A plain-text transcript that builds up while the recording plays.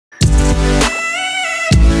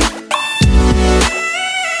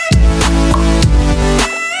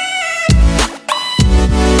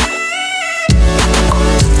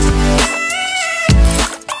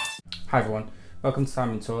Welcome to Time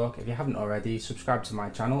and Talk. If you haven't already, subscribe to my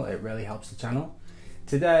channel, it really helps the channel.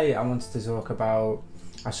 Today I wanted to talk about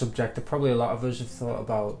a subject that probably a lot of us have thought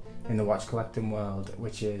about in the watch collecting world,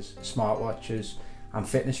 which is smartwatches and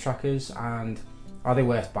fitness trackers, and are they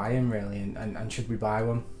worth buying really, and should we buy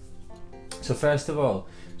one? So first of all,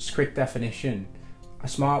 just quick definition. A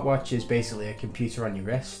smartwatch is basically a computer on your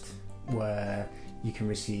wrist where you can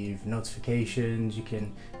receive notifications, you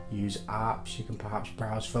can use apps, you can perhaps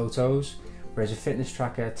browse photos, whereas a fitness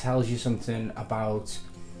tracker tells you something about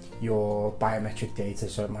your biometric data.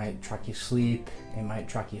 So it might track your sleep, it might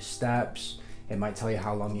track your steps, it might tell you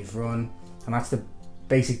how long you've run, and that's the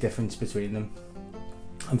basic difference between them.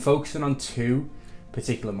 I'm focusing on two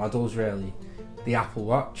particular models really. The Apple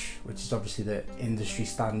Watch, which is obviously the industry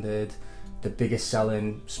standard, the biggest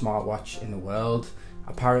selling smartwatch in the world.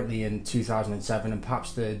 Apparently in 2007, and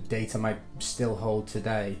perhaps the data might still hold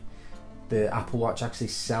today, the Apple Watch actually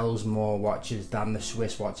sells more watches than the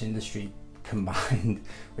Swiss watch industry combined,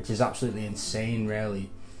 which is absolutely insane really.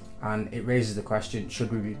 And it raises the question,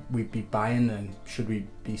 should we be buying them? Should we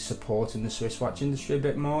be supporting the Swiss watch industry a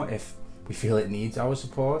bit more if we feel it needs our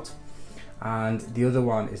support? And the other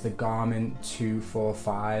one is the Garmin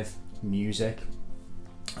 245 Music,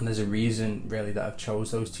 and there's a reason really that I've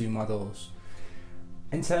chose those two models.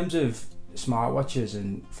 In terms of smartwatches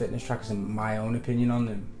and fitness trackers and my own opinion on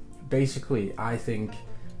them, basically I think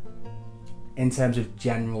in terms of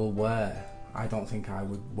general wear, I don't think I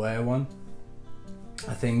would wear one.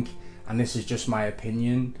 I think, and this is just my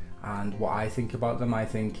opinion and what I think about them, I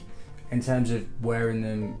think in terms of wearing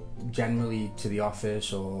them generally to the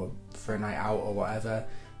office or for a night out or whatever,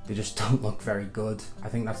 they just don't look very good. I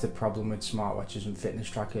think that's the problem with smartwatches and fitness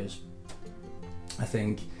trackers. I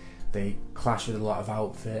think they clash with a lot of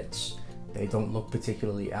outfits, they don't look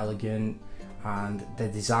particularly elegant, and the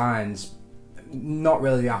designs, not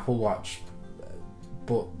really the Apple Watch,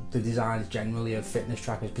 but the designs generally of fitness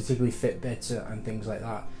trackers, particularly Fitbits and things like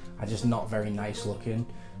that, are just not very nice looking.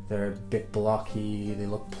 They're a bit blocky, they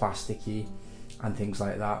look plasticky and things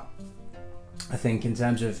like that. I think in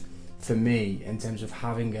terms of, for me, in terms of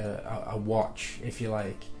having a watch, if you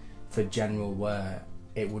like, for general wear,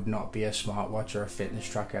 it would not be a smartwatch or a fitness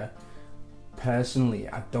tracker. Personally,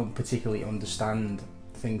 I don't particularly understand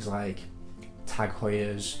things like Tag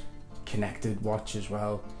Heuer's connected watch as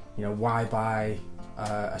well. You know, why buy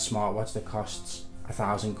a smartwatch that costs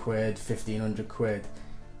 1,000 quid, 1,500 quid,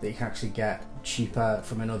 that you can actually get cheaper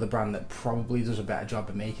from another brand that probably does a better job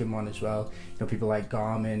of making one as well. You know, people like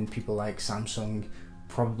Garmin, people like Samsung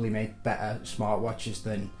probably make better smartwatches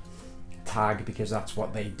than Tag because that's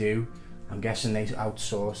what they do. I'm guessing they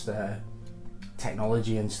outsource their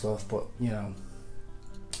technology and stuff, but you know,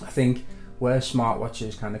 I think where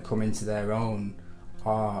smartwatches kind of come into their own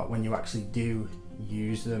are when you actually do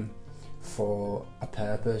use them for a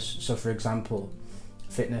purpose. So for example,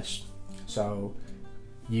 fitness. So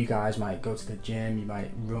you guys might go to the gym, you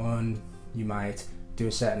might run, you might do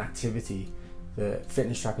a certain activity. The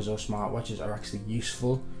fitness trackers or smartwatches are actually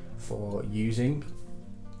useful for using.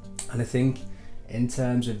 And I think in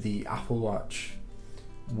terms of the Apple Watch,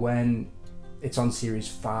 when it's on Series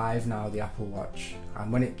 5 now, the Apple Watch,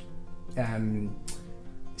 and when it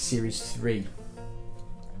Series 3,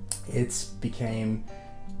 it became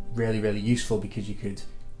really useful because you could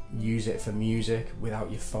use it for music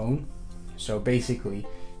without your phone. So basically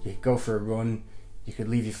you could go for a run, you could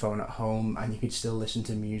leave your phone at home and you could still listen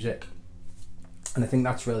to music. And I think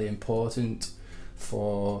that's really important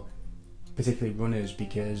for particularly runners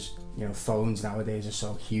because, you know, phones nowadays are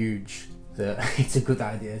so huge that it's a good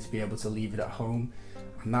idea to be able to leave it at home.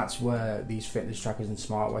 And that's where these fitness trackers and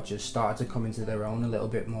smartwatches started to come into their own a little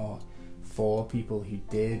bit more for people who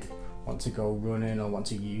did want to go running or want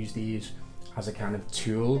to use these as a kind of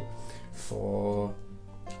tool for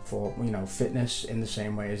you know, fitness, in the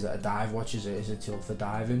same way as that a dive watch is a tool for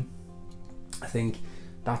diving. I think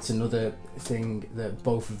that's another thing that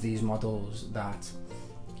both of these models that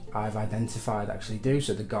I've identified actually do.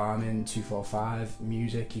 So the Garmin 245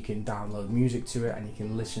 Music, you can download music to it and you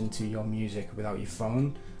can listen to your music without your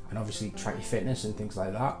phone and obviously track your fitness and things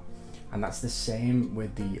like that. And that's the same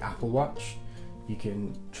with the Apple Watch. You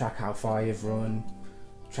can track how far you've run,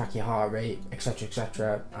 track your heart rate,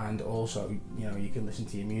 etc, and also, you know, you can listen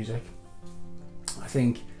to your music. I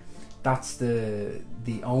think that's the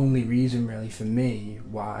only reason really for me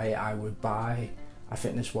why I would buy a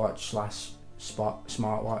fitness watch slash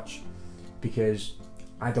smartwatch, because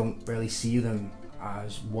I don't really see them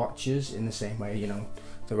as watches in the same way. You know,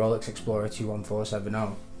 the Rolex Explorer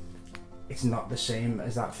 21470, it's not the same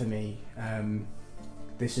as that for me.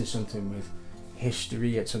 This is something with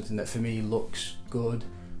history, it's something that for me looks good,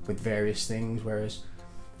 with various things, whereas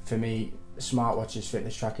for me, smartwatches,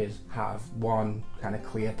 fitness trackers have one kind of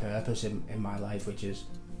clear purpose in my life, which is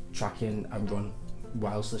tracking a run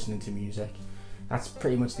whilst listening to music. That's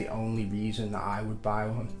pretty much the only reason that I would buy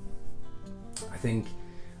one. I think,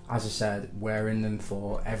 as I said, wearing them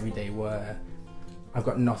for everyday wear, I've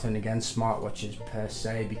got nothing against smartwatches per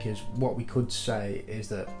se, because what we could say is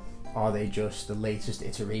that, are they just the latest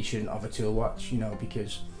iteration of a tool watch? You know,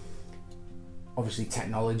 because obviously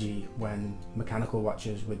technology, when mechanical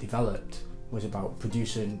watches were developed, was about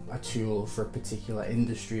producing a tool for a particular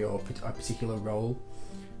industry or a particular role.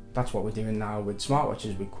 That's what we're doing now with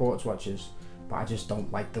smartwatches, with quartz watches, but I just don't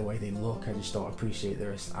like the way they look. I just don't appreciate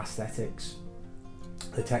their aesthetics.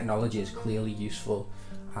 The technology is clearly useful,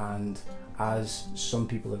 and as some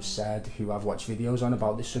people have said who I've watched videos on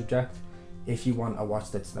about this subject, if you want a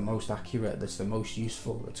watch that's the most accurate, that's the most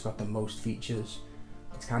useful, that's got the most features,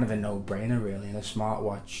 it's kind of a no-brainer really, and a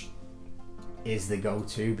smartwatch is the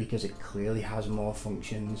go-to because it clearly has more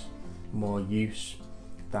functions, more use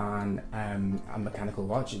than a mechanical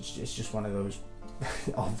watch. It's just one of those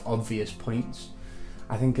obvious points.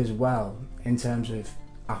 I think as well, in terms of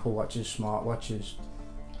Apple Watches, smartwatches,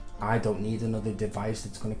 I don't need another device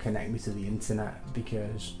that's going to connect me to the internet,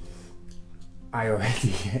 because I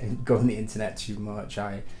already go on the internet too much.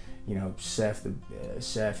 I, surf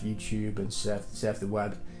YouTube and surf the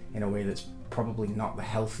web in a way that's probably not the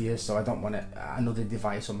healthiest. So I don't want another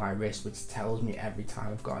device on my wrist which tells me every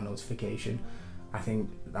time I've got a notification. I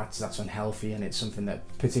think that's unhealthy, and it's something that,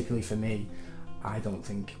 particularly for me, I don't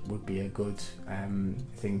think would be a good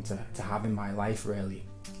thing to have in my life really.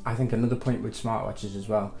 I think another point with smartwatches as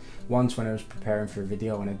well, once when I was preparing for a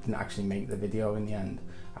video and I didn't actually make the video in the end,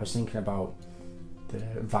 I was thinking about the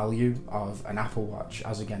value of an Apple Watch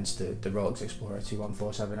as against the Rolex Explorer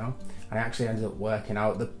 21470, and I actually ended up working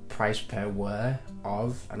out the price per wear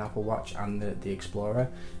of an Apple Watch and the Explorer,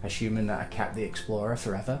 assuming that I kept the Explorer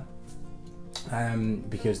forever.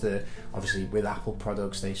 Because obviously with Apple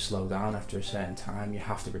products, they slow down after a certain time. You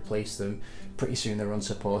have to replace them. Pretty soon they're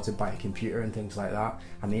unsupported by a computer and things like that.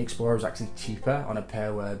 And the Explorer is actually cheaper on a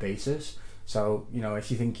per wear basis. So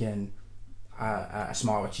if you're thinking a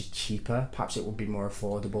smartwatch is cheaper, perhaps it would be more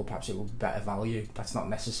affordable, perhaps it would be better value. That's not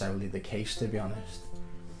necessarily the case, to be honest.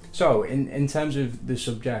 So in terms of the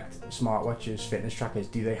subject, smartwatches, fitness trackers,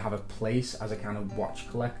 do they have a place as a kind of watch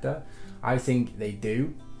collector? I think they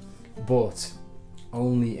do, but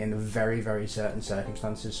only in very, very certain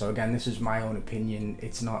circumstances. So again, this is my own opinion.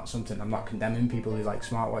 It's not something, I'm not condemning people who like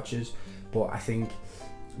smartwatches, but I think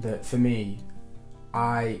that for me,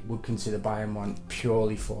 I would consider buying one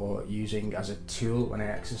purely for using as a tool when I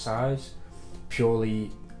exercise.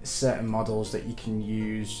 Purely certain models that you can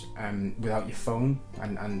use without your phone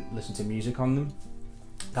and listen to music on them.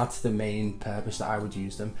 That's the main purpose that I would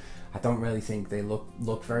use them. I don't really think they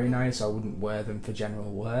look very nice. I wouldn't wear them for general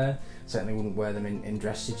wear. Certainly wouldn't wear them in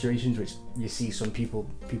dress situations, which you see some people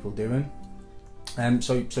doing.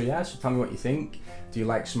 So tell me what you think. Do you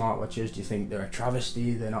like smartwatches? Do you think they're a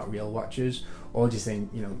travesty, they're not real watches? Or do you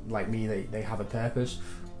think, like me, they have a purpose?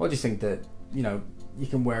 Or do you think that, you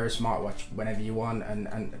can wear a smartwatch whenever you want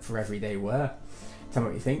and for everyday wear? Tell me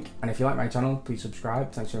what you think. And if you like my channel, please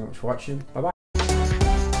subscribe. Thanks very much for watching. Bye bye.